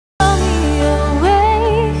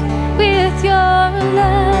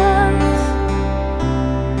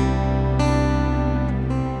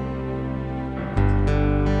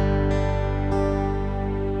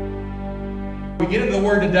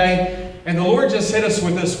Word today, and the Lord just hit us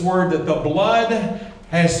with this word that the blood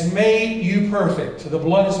has made you perfect. The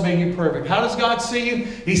blood has made you perfect. How does God see you?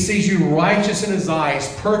 He sees you righteous in His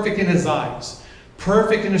eyes, perfect in His eyes,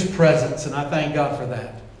 perfect in His presence, and I thank God for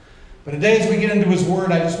that. But today as we get into His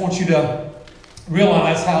Word, I just want you to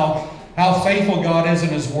realize how faithful God is in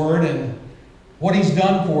His Word and what He's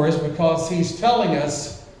done for us, because He's telling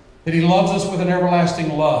us that He loves us with an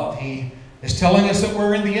everlasting love. He is telling us that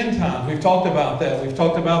we're in the end times. We've talked about that. We've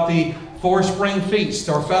talked about the 4 spring feasts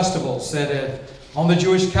or festivals that on the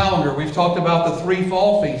Jewish calendar. We've talked about the 3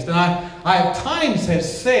 fall feasts. And I at times have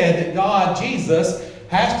said that God, Jesus,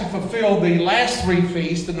 has to fulfill the last 3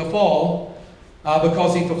 feasts in the fall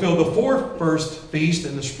because He fulfilled the 4 first feast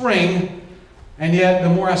in the spring. And yet, the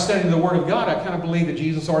more I study the Word of God, I kind of believe that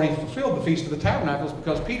Jesus already fulfilled the Feast of the Tabernacles,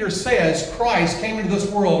 because Peter says Christ came into this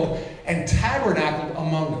world and tabernacled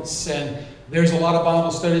among us. And there's a lot of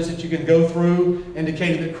Bible studies that you can go through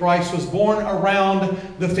indicating that Christ was born around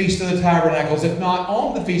the Feast of the Tabernacles, if not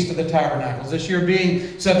on the Feast of the Tabernacles. This year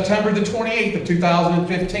being September the 28th of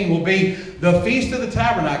 2015 will be the Feast of the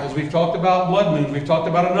Tabernacles. We've talked about blood moons. We've talked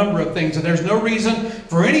about a number of things. And there's no reason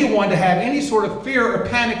for anyone to have any sort of fear or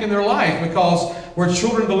panic in their life, because we're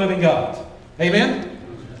children of the living God. Amen?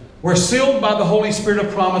 We're sealed by the Holy Spirit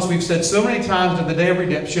of promise. We've said so many times at the day of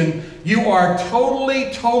redemption, you are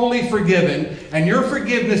totally, totally forgiven. And your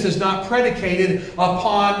forgiveness is not predicated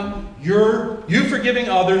upon you forgiving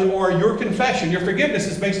others or your confession. Your forgiveness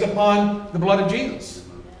is based upon the blood of Jesus.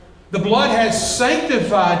 The blood has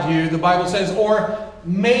sanctified you, the Bible says, or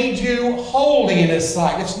made you holy in His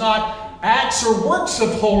sight. It's not acts or works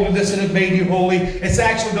of holiness that have made you holy. It's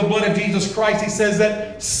actually the blood of Jesus Christ, He says,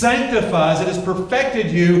 that sanctifies. It has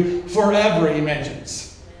perfected you forever, He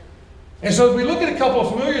mentions. And so as we look at a couple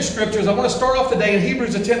of familiar scriptures, I want to start off today in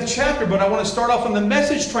Hebrews, the 10th chapter, but I want to start off in the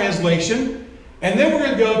Message translation. And then we're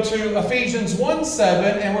going to go to Ephesians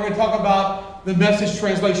 1:7, and we're going to talk about the Message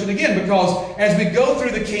translation again, because as we go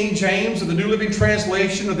through the King James or the New Living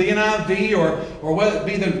Translation or the NIV or whether it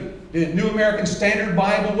be the New American Standard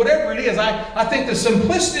Bible, whatever it is, I think the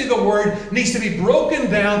simplicity of the Word needs to be broken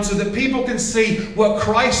down so that people can see what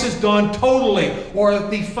Christ has done totally, or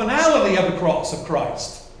the finality of the cross of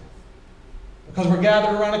Christ. Because we're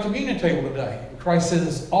gathered around a communion table today. And Christ says,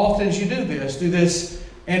 as often as you do this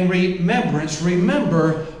in remembrance.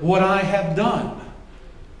 Remember what I have done.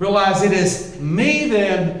 Realize it is me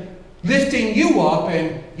then lifting you up,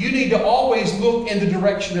 and you need to always look in the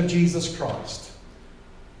direction of Jesus Christ.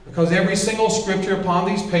 Because every single scripture upon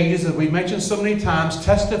these pages, as we mentioned so many times,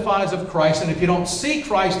 testifies of Christ. And if you don't see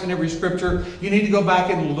Christ in every scripture, you need to go back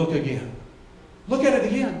and look again. Look at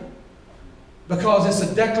it again. Because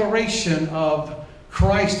it's a declaration of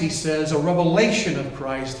Christ, he says, a revelation of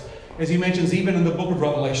Christ, as he mentions even in the book of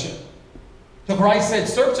Revelation. So Christ said,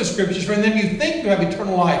 search the scriptures, for in them you think you have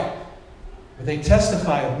eternal life, but they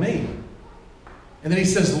testify of me. And then he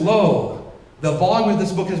says, lo, the volume of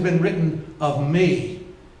this book has been written of me.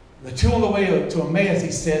 The tool on the way to Emmaus,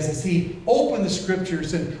 he says, as he opened the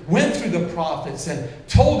scriptures and went through the prophets and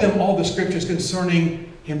told them all the scriptures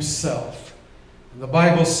concerning himself. And the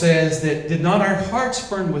Bible says that did not our hearts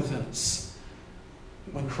burn within us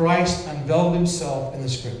when Christ unveiled himself in the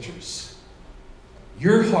scriptures?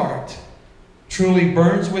 Your heart truly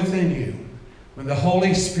burns within you when the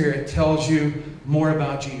Holy Spirit tells you more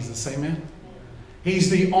about Jesus. Amen?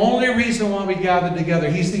 He's the only reason why we gather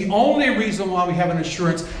together. He's the only reason why we have an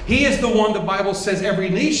assurance. He is the one, the Bible says, every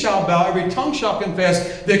knee shall bow, every tongue shall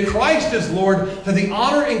confess that Christ is Lord, to the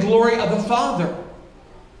honor and glory of the Father.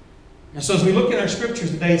 And so as we look at our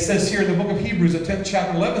scriptures today, it says here in the book of Hebrews, the 10th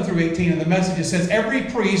chapter, 11 through 18, in the Message, it says, every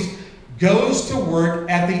priest goes to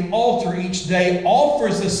work at the altar each day,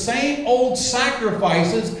 offers the same old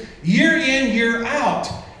sacrifices year in, year out,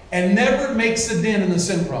 and never makes a dent in the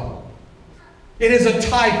sin problem. It is a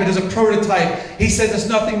type, it is a prototype. He says it's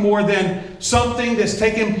nothing more than something that's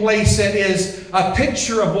taken place that is a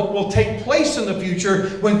picture of what will take place in the future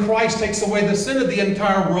when Christ takes away the sin of the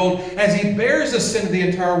entire world, as he bears the sin of the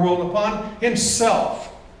entire world upon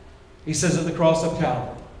himself. He says at the cross of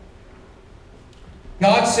Calvary.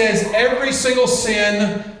 God says every single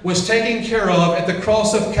sin was taken care of at the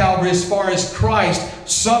cross of Calvary as far as Christ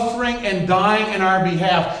suffering and dying in our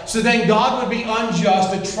behalf. So then God would be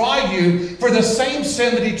unjust to try you for the same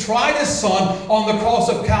sin that he tried his Son on the cross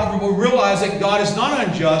of Calvary. We'll realize that God is not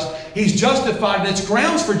unjust. He's justified, and its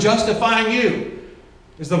grounds for justifying you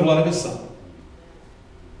is the blood of his Son.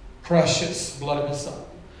 Precious blood of his Son.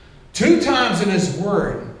 2 times in his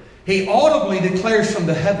word, he audibly declares from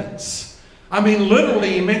the heavens, I mean,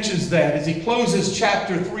 literally, he mentions that as he closes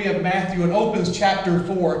chapter 3 of Matthew and opens chapter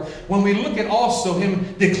 4. When we look at also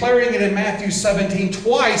him declaring it in Matthew 17,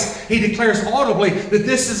 twice he declares audibly that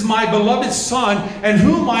this is my beloved Son, in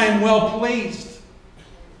whom I am well pleased.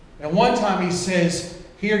 And one time he says,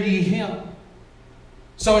 hear ye him.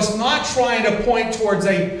 So it's not trying to point towards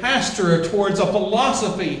a pastor or towards a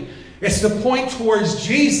philosophy. It's to point towards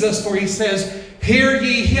Jesus, where he says, hear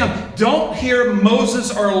ye him. Don't hear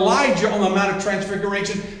Moses or Elijah on the Mount of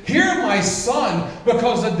Transfiguration. Hear my Son,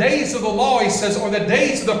 because the days of the law, he says, or the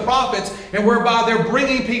days of the prophets, and whereby they're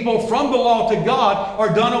bringing people from the law to God,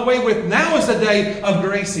 are done away with. Now is the day of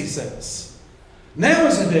grace, he says. Now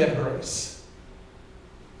is the day of grace.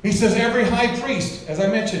 He says every high priest, as I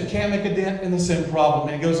mentioned, can't make a dent in the sin problem.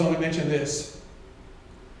 And he goes on to mention this.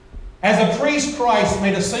 As a priest, Christ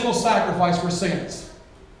made a single sacrifice for sins.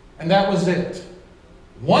 And that was it.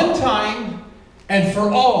 One time and for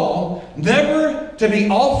all, never to be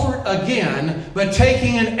offered again, but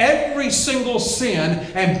taking in every single sin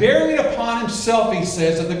and bearing it upon himself, he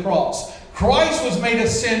says, at the cross. Christ was made a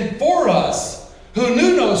sin for us, who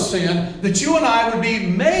knew no sin, that you and I would be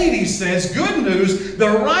made, he says, good news, the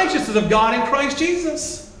righteousness of God in Christ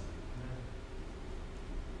Jesus.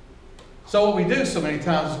 So what we do so many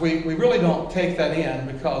times is we really don't take that in,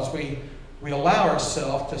 because we allow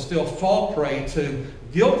ourselves to still fall prey to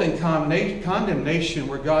guilt and condemnation,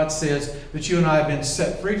 where God says that you and I have been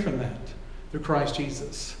set free from that through Christ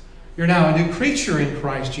Jesus. You're now a new creature in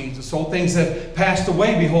Christ Jesus. Old things have passed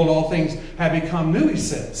away. Behold, all things have become new, he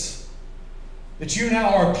says. That you now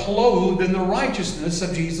are clothed in the righteousness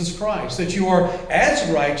of Jesus Christ. That you are as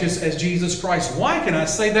righteous as Jesus Christ. Why can I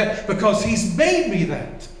say that? Because he's made me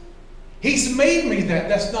that. He's made me that.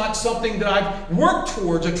 That's not something that I've worked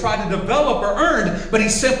towards or tried to develop or earn, but he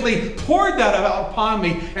simply poured that out upon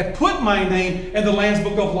me and put my name in the Lamb's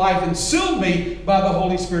Book of Life and sealed me by the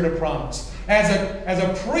Holy Spirit of promise. As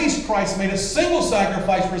a priest, Christ made a single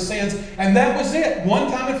sacrifice for sins, and that was it,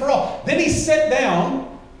 one time and for all. Then he sat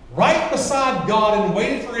down right beside God and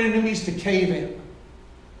waited for enemies to cave in. And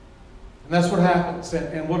that's what happens.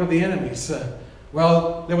 And what are the enemies?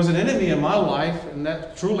 Well, there was an enemy in my life, and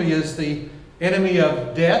that truly is the enemy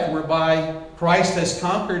of death, whereby Christ has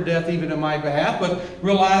conquered death even in my behalf, but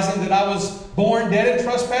realizing that I was born dead in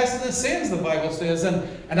trespasses and sins, the Bible says,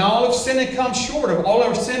 and all have sinned and come short of all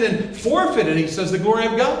have sinned and forfeited, he says, the glory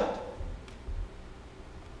of God.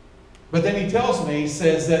 But then he tells me, he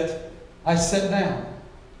says that I sit down.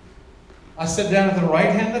 I sit down at the right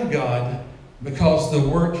hand of God because the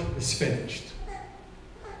work is finished.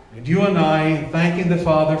 And you and I, thanking the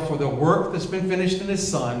Father for the work that's been finished in his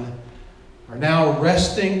Son, are now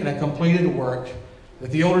resting in a completed work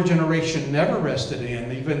that the older generation never rested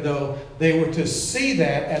in, even though they were to see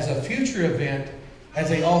that as a future event as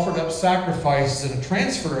they offered up sacrifices and a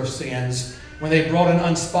transfer of sins when they brought an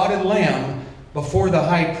unspotted lamb before the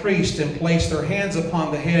high priest and placed their hands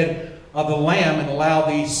upon the head of the lamb and allowed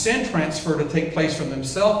the sin transfer to take place from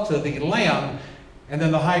themselves to the lamb, and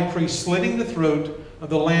then the high priest slitting the throat of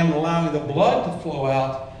the lamb and allowing the blood to flow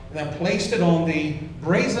out, and then placed it on the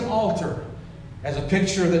brazen altar as a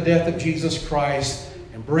picture of the death of Jesus Christ,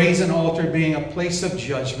 and brazen altar being a place of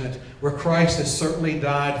judgment where Christ has certainly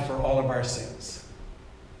died for all of our sins.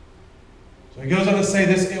 So he goes on to say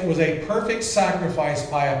this: it was a perfect sacrifice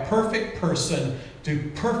by a perfect person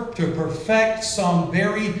to perfect some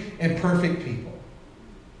very imperfect people.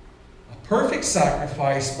 A perfect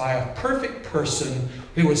sacrifice by a perfect person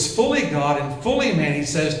who was fully God and fully man, he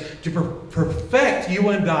says, to perfect you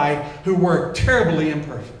and I who were terribly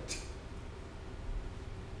imperfect.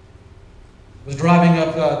 I was driving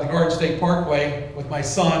up the Garden State Parkway with my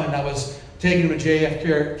son, and I was taking him to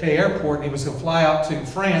JFK Airport, and he was going to fly out to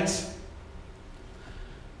France.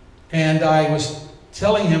 And I was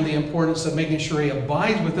telling him the importance of making sure he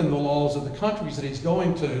abides within the laws of the countries that he's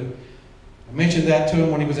going to. I mentioned that to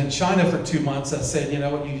him when he was in China for 2 months. I said, you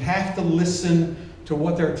know, you have to listen to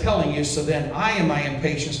what they're telling you. So then I, in my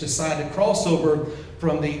impatience, decided to cross over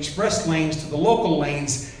from the express lanes to the local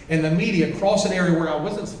lanes in the media, cross an area where I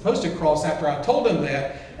wasn't supposed to cross after I told them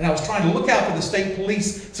that. And I was trying to look out for the state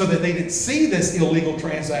police so that they didn't see this illegal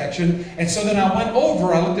transaction. And so then I went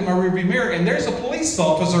over, I looked in my rearview mirror, and there's a police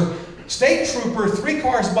officer, state trooper, 3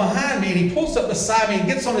 cars behind me, and he pulls up beside me and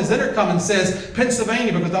gets on his intercom and says,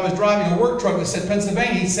 Pennsylvania, because I was driving a work truck that said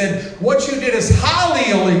Pennsylvania. He said, what you did is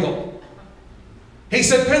highly illegal. He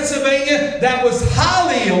said, Pennsylvania, that was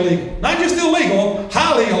highly illegal. Not just illegal,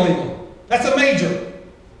 highly illegal. That's a major.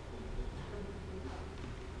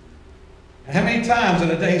 And how many times in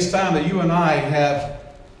a day's time that you and I have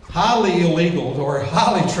highly illegal or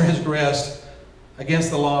highly transgressed against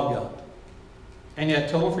the law of God? And yet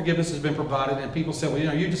total forgiveness has been provided, and people say, well, you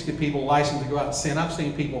know, you just give people a license to go out and sin. I've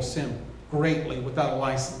seen people sin greatly without a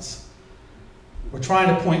license. We're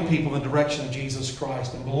trying to point people in the direction of Jesus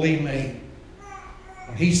Christ. And believe me,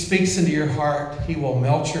 when He speaks into your heart, He will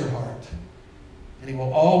melt your heart. And He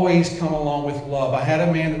will always come along with love. I had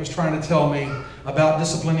a man that was trying to tell me about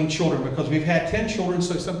disciplining children, because we've had 10 children,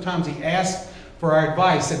 so sometimes he asks for our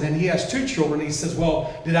advice. And then he has 2 children. He says,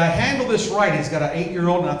 well, did I handle this right? He's got an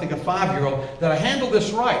 8-year-old and I think a 5-year-old. Did I handle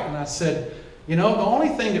this right? And I said, you know, the only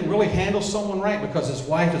thing that really handles someone right, because his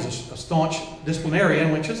wife is a staunch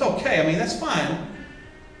disciplinarian, which is okay. I mean, that's fine.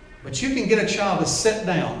 But you can get a child to sit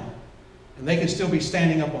down and they can still be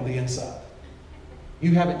standing up on the inside.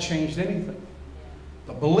 You haven't changed anything.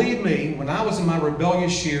 But believe me, when I was in my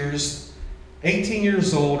rebellious years, 18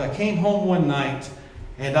 years old, I came home one night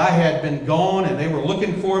and I had been gone and they were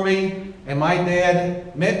looking for me, and my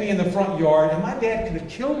dad met me in the front yard, and my dad could have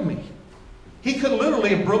killed me. He could literally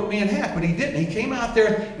have broke me in half, but he didn't. He came out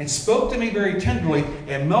there and spoke to me very tenderly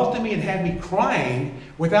and melted me and had me crying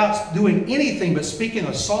without doing anything but speaking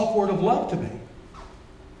a soft word of love to me.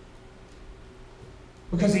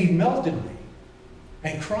 Because He melted me.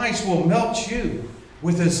 And Christ will melt you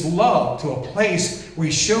with His love to a place where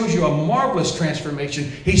He shows you a marvelous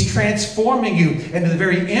transformation. He's transforming you into the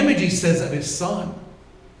very image, He says, of His Son.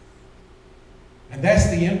 And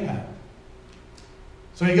that's the impact.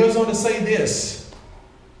 So He goes on to say this.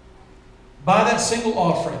 By that single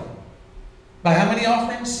offering. By how many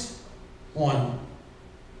offerings? 1.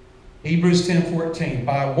 Hebrews 10:14.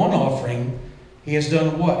 By one offering, He has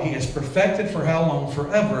done what? He has perfected for how long?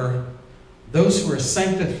 Forever. Those who are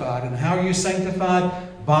sanctified. And how are you sanctified?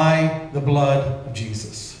 By the blood of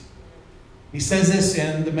Jesus. He says this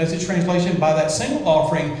in the Message translation. By that single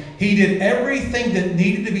offering, He did everything that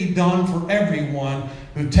needed to be done for everyone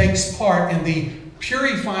who takes part in the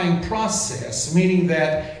purifying process. Meaning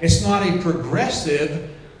that it's not a progressive,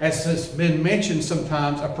 as has been mentioned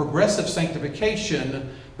sometimes, a progressive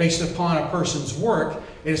sanctification based upon a person's work.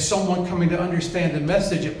 It is someone coming to understand the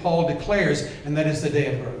message that Paul declares, and that is the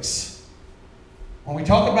day of grace. When we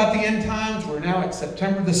talk about the end times, we're now at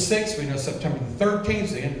September the 6th. We know September the 13th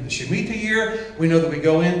is the end of the Shemitah year. We know that we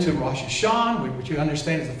go into Rosh Hashanah, which you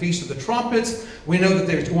understand is the Feast of the Trumpets. We know that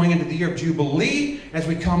there's going into the year of Jubilee. As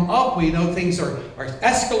we come up, we know things are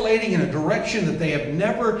escalating in a direction that they have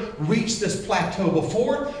never reached this plateau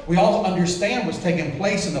before. We also understand what's taking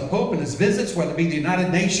place in the Pope and his visits, whether it be the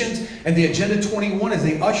United Nations and the Agenda 21 as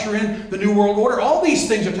they usher in the New World Order. All these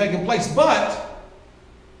things are taking place, but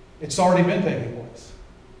it's already been taking place.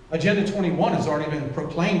 Agenda 21 has already been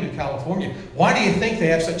proclaimed in California. Why do you think they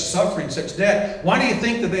have such suffering, such death? Why do you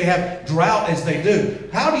think that they have drought as they do?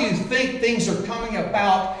 How do you think things are coming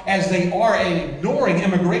about as they are, and ignoring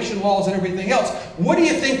immigration laws and everything else? What do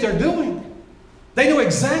you think they're doing? They know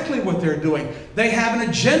exactly what they're doing. They have an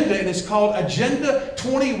agenda, and it's called Agenda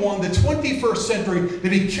 21, the 21st century, to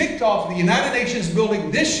be kicked off the United Nations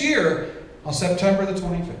building this year on September the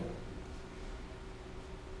 25th.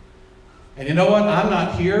 And you know what? I'm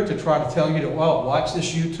not here to try to tell you to, well, watch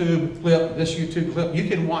this YouTube clip, this YouTube clip. You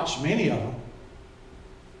can watch many of them.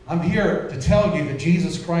 I'm here to tell you that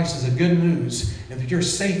Jesus Christ is a good news, and that you're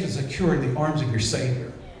safe and secure in the arms of your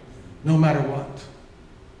Savior, no matter what.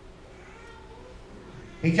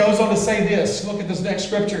 He goes on to say this. Look at this next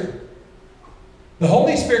scripture. The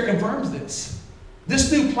Holy Spirit confirms this.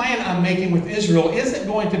 This new plan I'm making with Israel isn't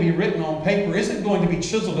going to be written on paper, isn't going to be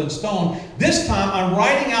chiseled in stone. This time I'm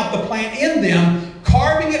writing out the plan in them,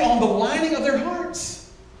 carving it on the lining of their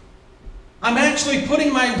hearts. I'm actually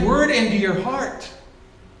putting my word into your heart.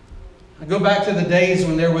 I go back to the days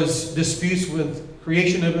when there was disputes with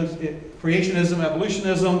creationism,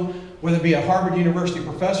 evolutionism, whether it be a Harvard University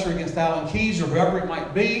professor against Alan Keyes or whoever it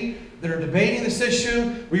might be, that are debating this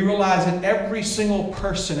issue. We realize that every single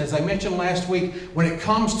person, as I mentioned last week, when it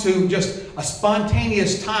comes to just a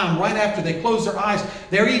spontaneous time right after they close their eyes,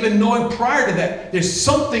 they're even knowing prior to that there's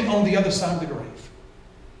something on the other side of the grave.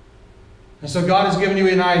 And so God has given you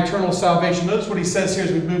and I eternal salvation. Notice what He says here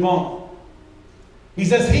as we move on. He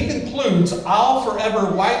says, He concludes, I'll forever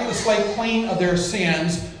wipe the slate clean of their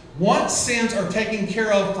sins. Once sins are taken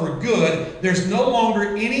care of for good, there's no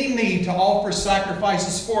longer any need to offer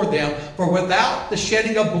sacrifices for them, for without the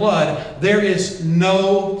shedding of blood, there is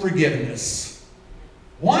no forgiveness.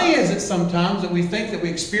 Why is it sometimes that we think that we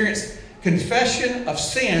experience confession of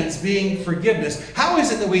sins being forgiveness. How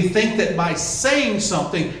is it that we think that by saying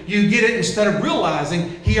something you get it instead of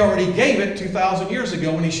realizing He already gave it 2,000 years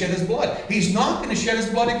ago when He shed His blood? He's not going to shed His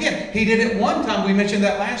blood again. He did it one time. We mentioned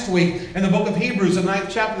that last week in the book of Hebrews, the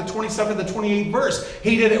 9th chapter, the 27th, the 28th verse.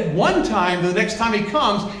 He did it one time. The next time He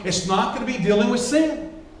comes, it's not going to be dealing with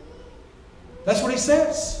sin. That's what He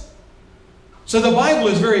says. So the Bible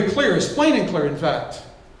is very clear. It's plain and clear, in fact.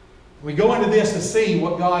 We go into this to see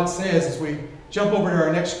what God says as we jump over to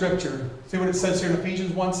our next scripture. See what it says here in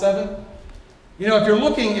Ephesians 1:7? You know,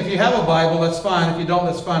 if you have a Bible, that's fine. If you don't,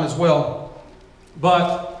 that's fine as well.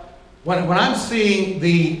 But when I'm seeing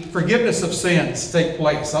the forgiveness of sins take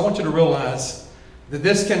place, I want you to realize that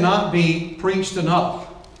this cannot be preached enough.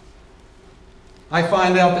 I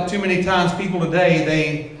find out that too many times people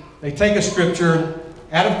today, they take a scripture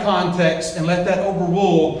out of context and let that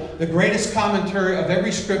overrule. The greatest commentary of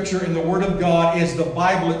every scripture in the Word of God is the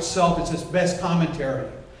Bible itself. It's its best commentary.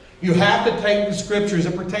 You have to take the scriptures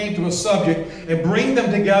that pertain to a subject and bring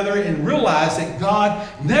them together and realize that God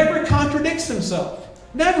never contradicts Himself.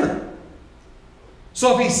 Never.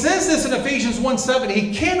 So if He says this in Ephesians 1:7,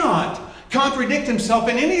 He cannot contradict Himself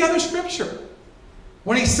in any other scripture.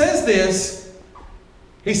 When He says this,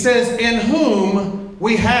 He says, in whom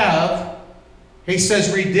we have, He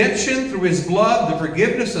says, redemption through His blood, the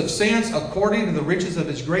forgiveness of sins according to the riches of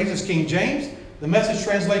His grace. As King James, the Message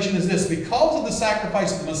translation is this: because of the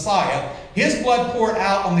sacrifice of the Messiah, His blood poured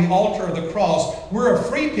out on the altar of the cross, we're a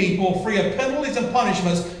free people, free of penalties and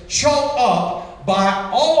punishments, chalked up by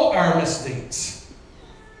all our misdeeds.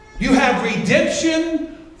 You have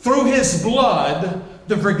redemption through His blood,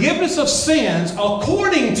 the forgiveness of sins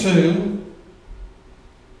according to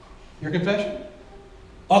your confession.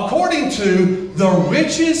 According to the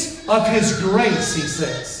riches of His grace, He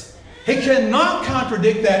says. He cannot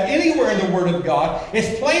contradict that anywhere in the Word of God.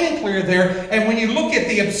 It's plain and clear there. And when you look at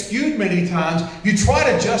the obscured many times, you try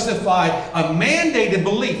to justify a mandated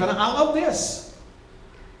belief. And I love this.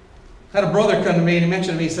 I had a brother come to me and he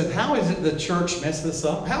mentioned to me, he said, how is it the church messed this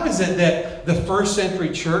up? How is it that the first century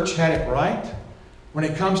church had it right when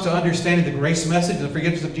it comes to understanding the grace message and the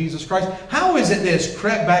forgiveness of Jesus Christ? How is it that it's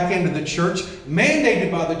crept back into the church,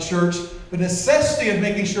 mandated by the church, the necessity of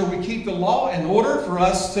making sure we keep the law in order for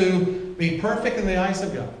us to be perfect in the eyes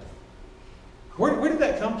of God? Where did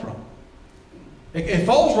that come from? It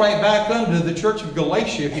falls right back under the church of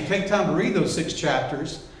Galatia. If you take time to read those 6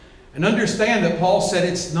 chapters and understand that Paul said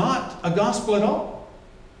it's not a gospel at all.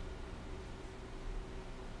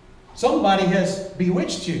 Somebody has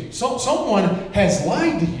bewitched you. Someone has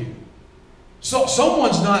lied to you.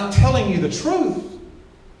 Someone's not telling you the truth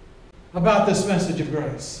about this message of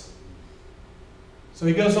grace. So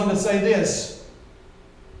he goes on to say this,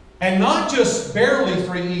 and not just barely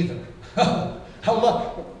free either.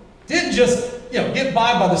 Didn't just get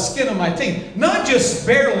by the skin of my teeth. Not just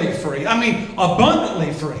barely free. I mean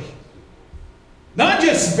abundantly free. Not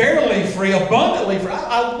just barely free, abundantly free.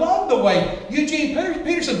 I love the way Eugene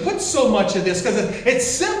Peterson puts so much of this because it's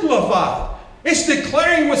simplified. It's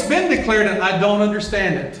declaring what's been declared, and I don't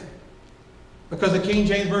understand it. Because the King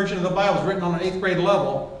James Version of the Bible is written on an 8th grade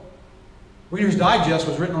level. Reader's Digest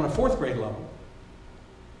was written on a 4th grade level.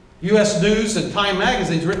 U.S. News and Time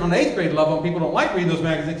Magazine is written on an 8th grade level, and people don't like reading those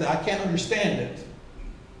magazines. I can't understand it.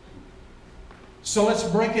 So let's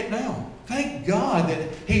break it down. Thank God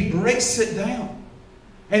that He breaks it down.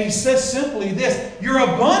 And He says simply this: you're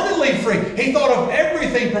abundantly free. He thought of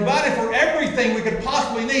everything, provided for everything we could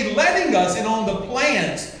possibly need, letting us in on the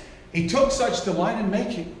plans He took such delight in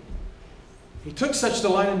making. He took such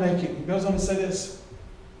delight in making. He goes on to say this.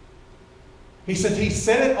 He said He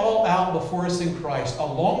set it all out before us in Christ, a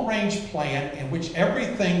long-range plan in which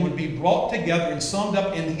everything would be brought together and summed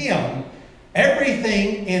up in Him.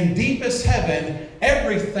 Everything in deepest heaven,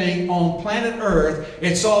 everything on planet earth,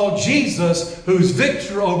 it's all Jesus who's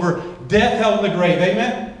victor over death, hell, and the grave.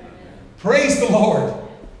 Amen? Praise the Lord.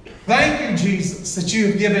 Thank you, Jesus, that you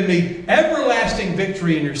have given me everlasting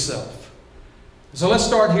victory in yourself. So let's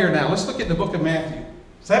start here now. Let's look at the book of Matthew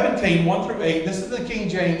 17, 1 through 8. This is the King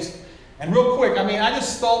James. And real quick, I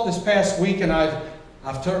just thought this past week, and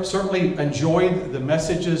I've certainly enjoyed the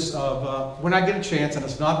messages of when I get a chance, and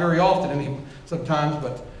it's not very often sometimes,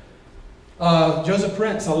 but Joseph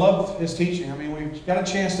Prince, I love his teaching. We've got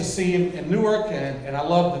a chance to see him in Newark, and I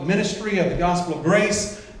love the ministry of the Gospel of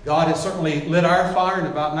Grace. God has certainly lit our fire in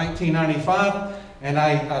about 1995, and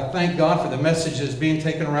I thank God for the messages being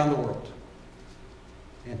taken around the world.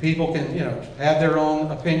 And people can, have their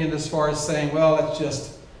own opinion as far as saying, well, it's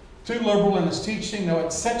just too liberal in its teaching. No,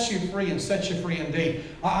 it sets you free and sets you free indeed.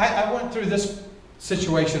 I went through this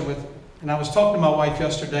situation with And I was talking to my wife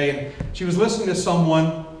yesterday, and she was listening to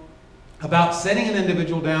someone about setting an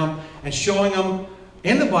individual down and showing them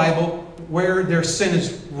in the Bible where their sin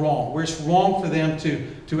is wrong, where it's wrong for them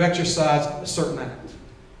to exercise a certain act.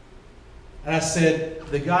 And I said,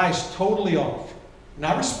 the guy's totally off. And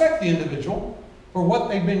I respect the individual for what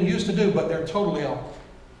they've been used to do, but they're totally off.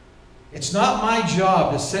 It's not my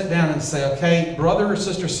job to sit down and say, okay, brother or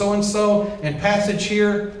sister so-and-so, in passage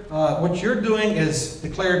here, what you're doing is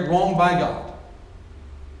declared wrong by God.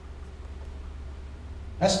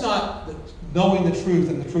 That's not knowing the truth,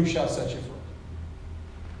 and the truth shall set you free.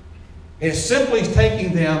 It's simply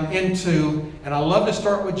taking them into, and I love to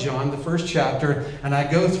start with John, the first chapter, and I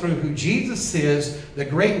go through who Jesus is, the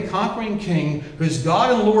great and conquering King, who's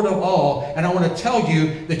God and Lord of all, and I want to tell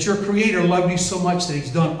you that your Creator loved you so much that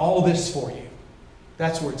He's done all this for you.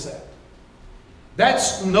 That's where it's at.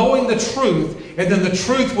 That's knowing the truth, and then the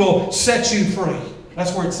truth will set you free.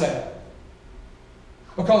 That's where it's at.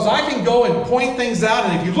 Because I can go and point things out,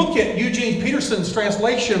 and if you look at Eugene Peterson's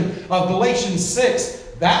translation of Galatians 6,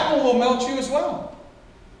 that one will melt you as well.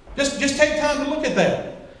 Just take time to look at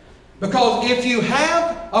that. Because if you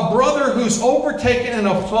have a brother who's overtaken in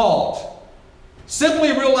a fault,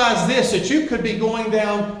 simply realize this, that you could be going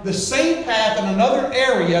down the same path in another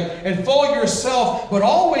area and fall yourself, but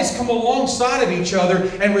always come alongside of each other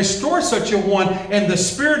and restore such a one in the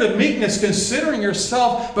spirit of meekness, considering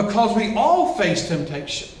yourself, because we all face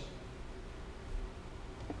temptation.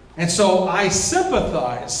 And so I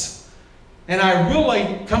sympathize. And I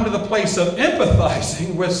really come to the place of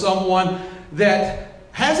empathizing with someone that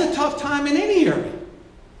has a tough time in any area.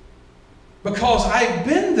 Because I've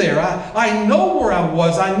been there. I know where I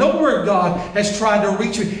was. I know where God has tried to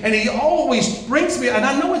reach me. And He always brings me, and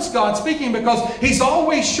I know it's God speaking, because He's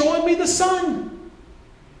always showing me the sun.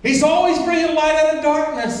 He's always bringing light out of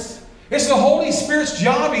darkness. It's the Holy Spirit's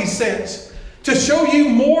job, He says, to show you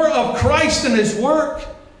more of Christ and His work.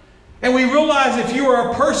 And we realize if you are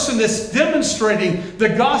a person that's demonstrating the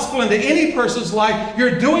gospel into any person's life,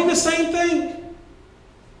 you're doing the same thing.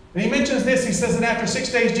 And He mentions this. He says that after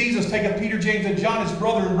 6 days, Jesus taketh Peter, James, and John, His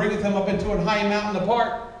brother, and bringeth them up into an high mountain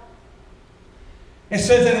apart. It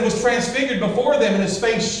says that it was transfigured before them, and His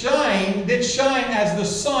face did shine as the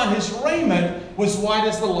sun. His raiment was white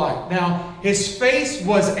as the light. Now, His face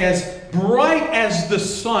was as bright as the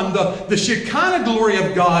sun. The Shekinah glory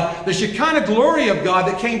of God, the Shekinah glory of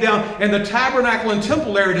God that came down in the tabernacle and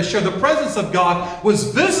temple area to show the presence of God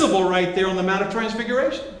was visible right there on the Mount of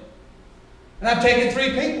Transfiguration. And I've taken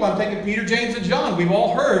 3 people. I've taken Peter, James, and John. We've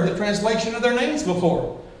all heard the translation of their names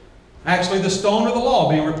before. Actually, the stone of the law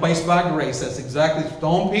being replaced by grace. That's exactly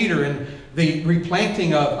stone Peter, and the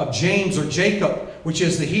replanting of James or Jacob, which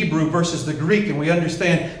is the Hebrew versus the Greek. And we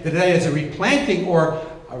understand that that is a replanting or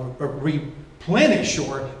a replenish,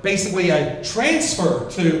 or basically a transfer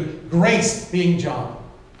to grace being John.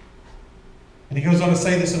 And he goes on to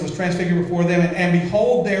say this, and was transfigured before them, and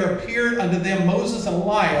behold, there appeared unto them Moses and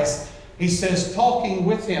Elias, he says, talking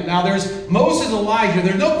with him. Now there's Moses and Elijah.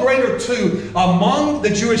 There's no greater two among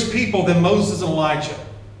the Jewish people than Moses and Elijah.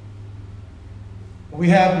 We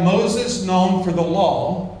have Moses known for the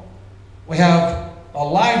law. We have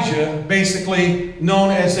Elijah basically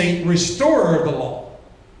known as a restorer of the law.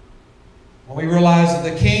 When we realize that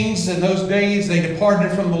the kings in those days, they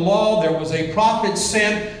departed from the law. There was a prophet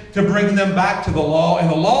sent to bring them back to the law.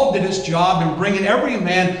 And the law did its job in bringing every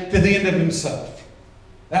man to the end of himself.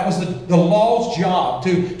 That was the law's job,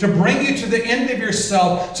 to bring you to the end of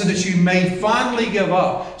yourself so that you may finally give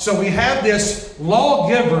up. So we have this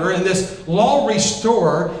lawgiver and this law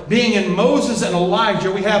restorer being in Moses and Elijah.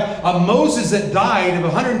 We have a Moses that died of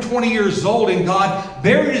 120 years old, and God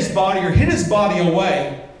buried his body or hid his body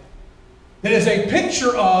away. That is a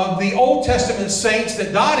picture of the Old Testament saints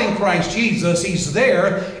that died in Christ Jesus. He's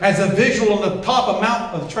there as a visual on the top of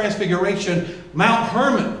Mount of Transfiguration, Mount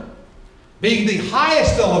Hermon, being the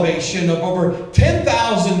highest elevation of over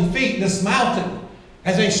 10,000 feet, this mountain.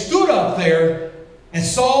 As they stood up there and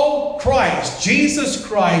saw Christ, Jesus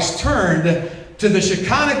Christ, turned to the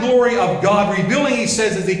Shekinah glory of God, revealing, he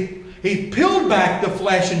says, as he peeled back the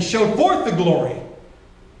flesh and showed forth the glory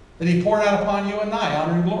that he poured out upon you and I,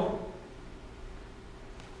 honor and glory.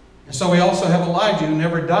 And so we also have Elijah, who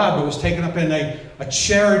never died, but was taken up in a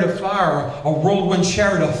chariot of fire. A whirlwind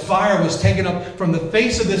chariot of fire was taken up from the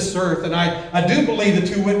face of this earth. And I do believe the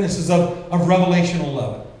 2 witnesses of Revelation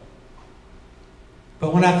 11.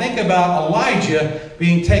 But when I think about Elijah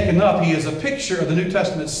being taken up, he is a picture of the New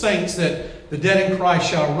Testament saints, that the dead in Christ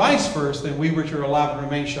shall rise first, and we which are alive and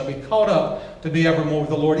remain shall be caught up to be evermore with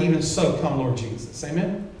the Lord. Even so, come Lord Jesus.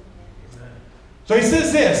 Amen? So he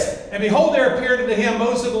says this, and behold, there appeared unto him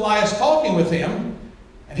Moses and Elias talking with him.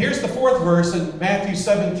 And here's the 4th verse in Matthew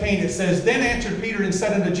 17. It says, Then answered Peter and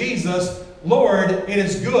said unto Jesus, Lord, it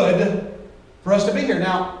is good for us to be here.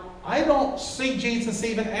 Now, I don't see Jesus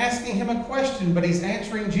even asking him a question, but he's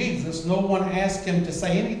answering Jesus. No one asked him to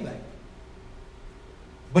say anything.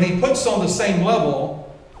 But he puts on the same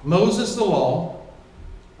level Moses, the law,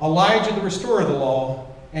 Elijah, the restorer of the law,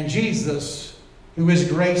 and Jesus, who is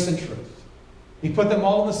grace and truth. He put them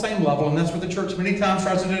all on the same level, and that's what the church many times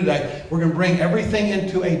tries to do today. We're going to bring everything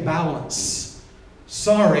into a balance.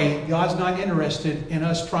 Sorry, God's not interested in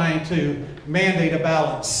us trying to mandate a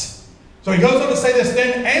balance. So he goes on to say this,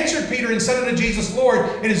 Then answered Peter and said unto Jesus, Lord,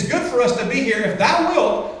 it is good for us to be here. If thou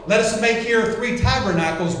wilt, let us make here 3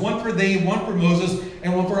 tabernacles, one for thee, one for Moses,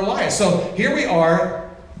 and one for Elias. So here we are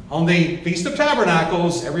on the Feast of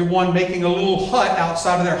Tabernacles, everyone making a little hut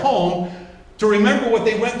outside of their home to remember what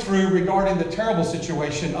they went through regarding the terrible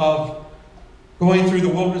situation of going through the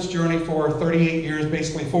wilderness journey for 38 years,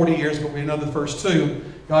 basically 40 years, but we know the first 2,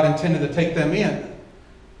 God intended to take them in.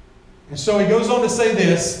 And so he goes on to say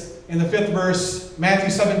this in the 5th verse, Matthew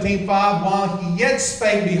 17:5, While he yet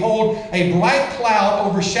spake, behold, a bright cloud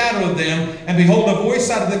overshadowed them, and behold, a voice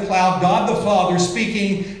out of the cloud, God the Father,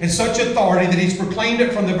 speaking in such authority that he's proclaimed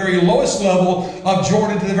it from the very lowest level of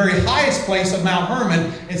Jordan to the very highest place of Mount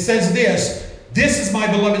Hermon. It says this, This is my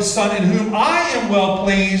beloved Son, in whom I am well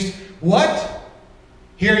pleased. What?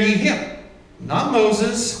 Hear ye him. Not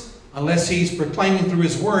Moses, unless he's proclaiming through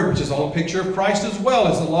his word, which is all a picture of Christ as well,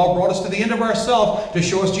 as the law brought us to the end of ourselves to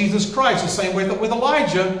show us Jesus Christ. The same way that with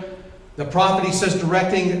Elijah, the prophet, he says,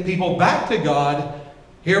 directing people back to God.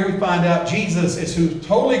 Here we find out Jesus is who's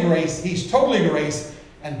totally grace. He's totally grace.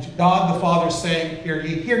 And God the Father saying, Hear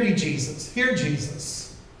ye Jesus. Hear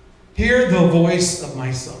Jesus. Hear the voice of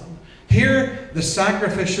my Son. Hear the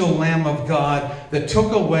sacrificial Lamb of God that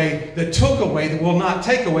will not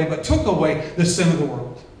take away, but took away the sin of the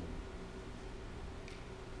world.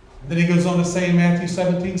 And then he goes on to say in Matthew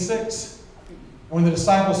 17:6, when the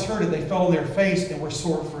disciples heard it, they fell on their face and were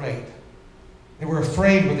sore afraid. They were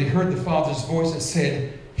afraid when they heard the Father's voice that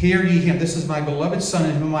said, Hear ye him. This is my beloved Son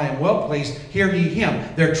in whom I am well pleased. Hear ye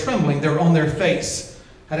him. They're trembling. They're on their face.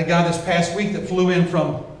 I had a guy this past week that drove in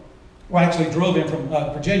from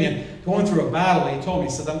Virginia, going through a battle. He told me,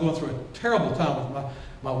 he said, I'm going through a terrible time with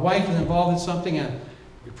my wife is involved in something, and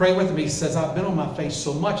we pray with him. He says, I've been on my face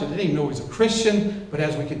so much. I didn't even know he was a Christian. But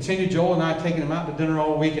as we continued, Joel and I taking him out to dinner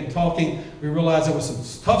all week and talking, we realized there was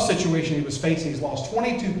some tough situation he was facing. He's lost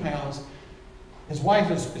 22 pounds. His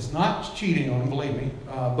wife is not cheating on him, believe me.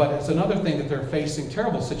 But it's another thing that they're facing,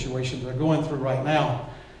 terrible situations they're going through right now.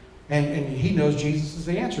 And he knows Jesus is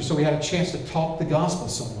the answer. So we had a chance to talk the gospel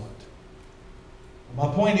somewhat. My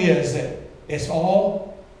point is that it's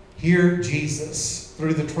all hear Jesus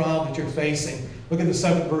through the trial that you're facing. Look at the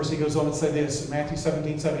 7th verse. He goes on and say this in Matthew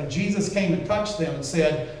 17:7. Jesus came and touched them and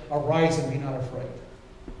said, Arise and be not afraid.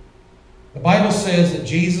 The Bible says that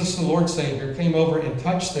Jesus, the Lord Savior, came over and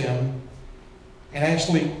touched them and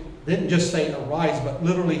actually didn't just say arise, but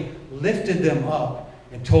literally lifted them up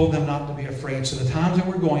and told them not to be afraid. So the times that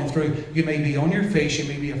we're going through, you may be on your face, you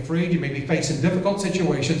may be afraid, you may be facing difficult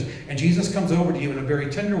situations, and Jesus comes over to you in a very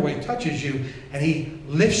tender way, touches you, and he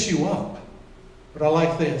lifts you up. But I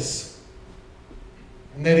like this.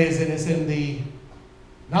 And that is, it is in the,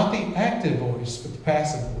 not the active voice, but the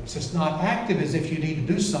passive voice. It's not active as if you need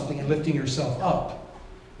to do something and lifting yourself up.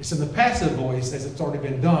 It's in the passive voice as it's already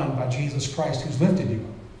been done by Jesus Christ who's lifted you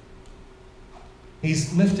up.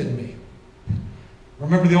 He's lifted me.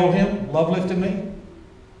 Remember the old hymn, Love Lifted Me?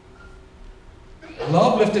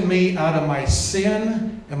 Love lifted me out of my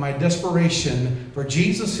sin and my desperation, for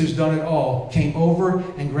Jesus, who's done it all, came over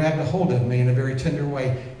and grabbed a hold of me in a very tender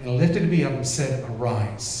way and lifted me up and said,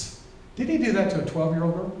 Arise. Did he do that to a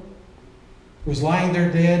 12-year-old girl who was lying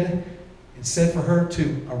there dead and said for her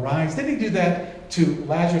to arise? Did he do that to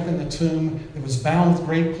Lazarus in the tomb that was bound with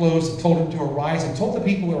grave clothes and told him to arise and told the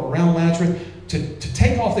people who were around Lazarus to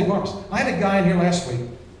take off the garments? I had a guy in here last week,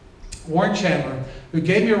 Warren Chandler, who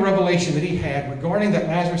gave me a revelation that he had regarding that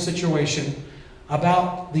Lazarus situation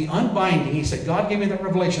about the unbinding. He said, God gave me that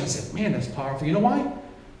revelation. I said, man, that's powerful. You know why?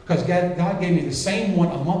 Because God gave me the same one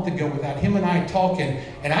a month ago without him and I talking,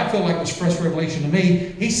 and I feel like it was fresh revelation to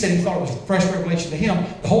me. He said he thought it was fresh revelation to him.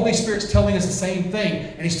 The Holy Spirit's telling us the same thing,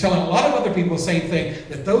 and he's telling a lot of other people the same thing,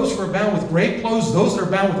 that those who are bound with grave clothes, those that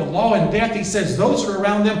are bound with the law and death, he says, those who are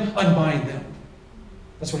around them, unbind them.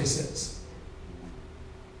 That's what he says.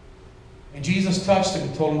 And Jesus touched him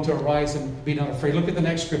and told him to arise and be not afraid. Look at the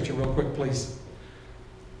next scripture real quick, please.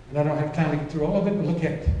 And I don't have time to get through all of it, but look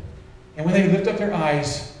at it. And when they lift up their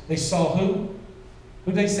eyes, they saw who?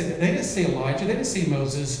 Who they said? They didn't see Elijah. They didn't see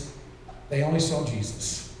Moses. They only saw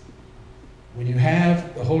Jesus. When you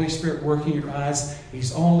have the Holy Spirit working your eyes,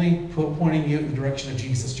 He's only pointing you in the direction of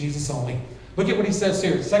Jesus. Jesus only. Look at what He says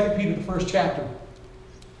here. 2 Peter, the first chapter.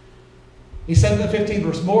 He said in the 15th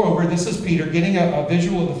verse, moreover, this is Peter getting a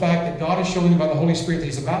visual of the fact that God is showing him by the Holy Spirit that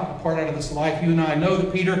he's about to depart out of this life. You and I know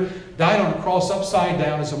that Peter died on a cross upside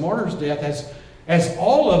down as a martyr's death, as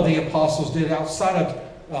all of the apostles did outside of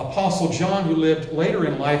Apostle John, who lived later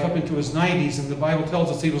in life up into his 90s. And the Bible tells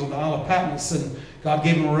us he was on the Isle of Patmos, and God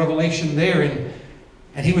gave him a revelation there.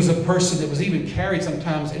 And he was a person that was even carried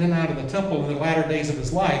sometimes in and out of the temple in the latter days of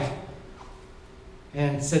his life.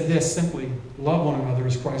 And said this simply, love one another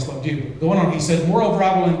as Christ loved you. Going on, he said, moreover,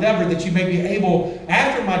 I will endeavor that you may be able,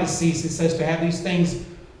 after my decease, it says, to have these things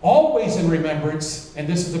always in remembrance. And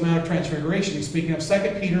this is the Mount of Transfiguration. He's speaking of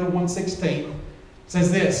 2 Peter 1:16. It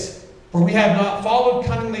says this, for we have not followed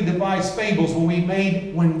cunningly devised fables when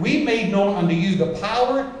we made known unto you the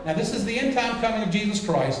power. Now this is the end time coming of Jesus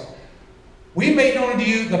Christ. We made known unto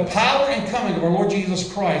you the power and coming of our Lord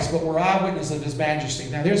Jesus Christ, but we're eyewitnesses of His majesty.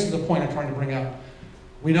 Now here's the point I'm trying to bring up.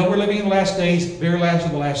 We know we're living in the last days, very last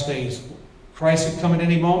of the last days. Christ could come at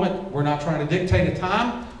any moment. We're not trying to dictate a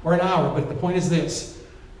time or an hour, but the point is this.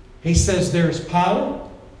 He says there is power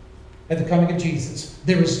at the coming of Jesus.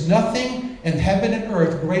 There is nothing in heaven and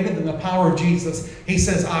earth greater than the power of Jesus. He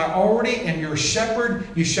says, I already am your shepherd.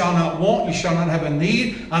 You shall not want. You shall not have a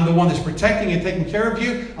need. I'm the one that's protecting and taking care of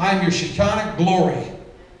you. I am your Shekinah glory.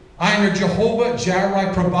 I am your Jehovah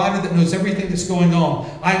Jireh provider that knows everything that's going on.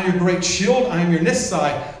 I am your great shield. I am your Nissi.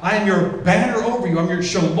 I am your banner over you. I'm your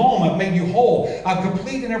Shalom. I've made you whole. I'm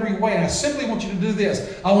complete in every way. And I simply want you to do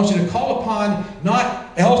this. I want you to call upon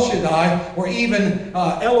not El Shaddai or even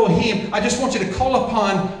Elohim. I just want you to call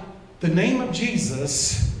upon the name of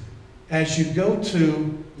Jesus as you go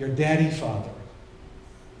to your daddy father.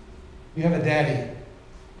 You have a daddy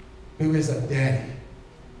who is a daddy,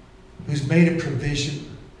 who's made a provision,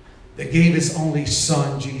 that gave His only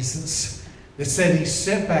Son, Jesus, that said He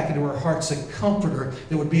sent back into our hearts a comforter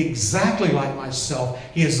that would be exactly like myself.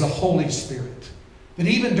 He is the Holy Spirit. That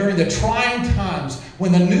even during the trying times,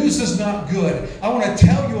 when the news is not good, I want to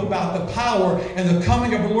tell you about the power and the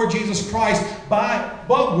coming of the Lord Jesus Christ, but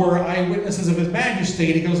we're eyewitnesses of His majesty.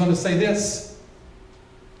 And he goes on to say this.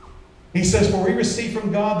 He says, for we receive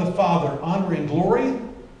from God the Father honor and glory,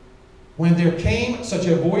 when there came such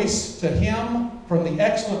a voice to Him from the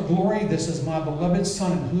excellent glory, this is my beloved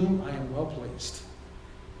Son in whom I am well pleased.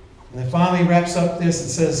 And then finally wraps up this and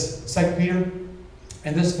says, 2 Peter,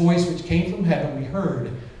 and this voice which came from heaven we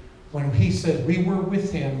heard when He said we were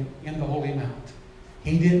with Him in the holy mount.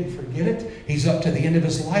 He didn't forget it. He's up to the end of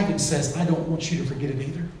His life and says, I don't want you to forget it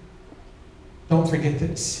either. Don't forget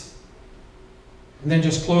this. And then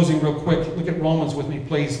just closing real quick, look at Romans with me,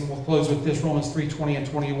 please, and we'll close with this, Romans 3:20 and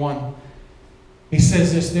 21. He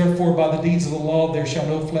says this, therefore by the deeds of the law there shall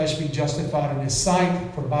no flesh be justified in His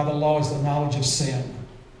sight, for by the law is the knowledge of sin.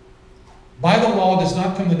 By the law does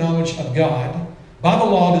not come the knowledge of God. By the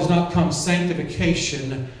law does not come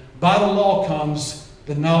sanctification. By the law comes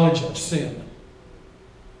the knowledge of sin.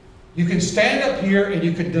 You can stand up here and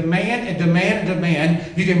you can demand and demand and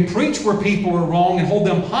demand. You can preach where people are wrong and hold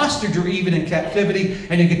them hostage or even in captivity.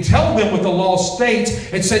 And you can tell them what the law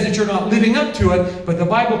states and say that you're not living up to it. But the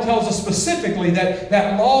Bible tells us specifically that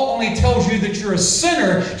that law only tells you that you're a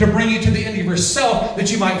sinner to bring you to the end of yourself, that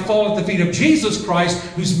you might fall at the feet of Jesus Christ,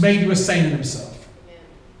 who's made you a saint in Himself. Amen.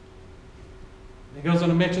 He goes on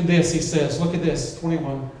to mention this. He says, look at this,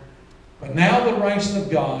 21. But now the righteousness of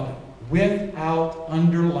God, without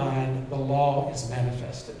underline, the law is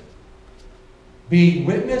manifested. Being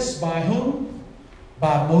witnessed by whom?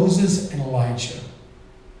 By Moses and Elijah.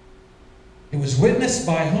 It was witnessed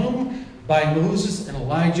by whom? By Moses and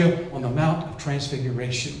Elijah on the Mount of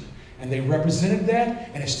Transfiguration. And they represented that,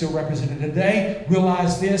 and it's still represented today.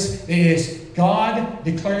 Realize this, it is God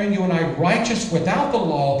declaring you and I righteous without the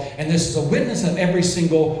law, and this is a witness of every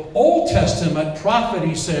single Old Testament prophet,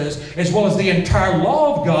 he says, as well as the entire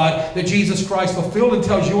law of God that Jesus Christ fulfilled and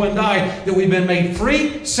tells you and I that we've been made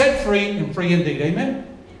free, set free, and free indeed. Amen?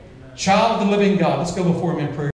 Amen. Child of the living God. Let's go before Him in prayer.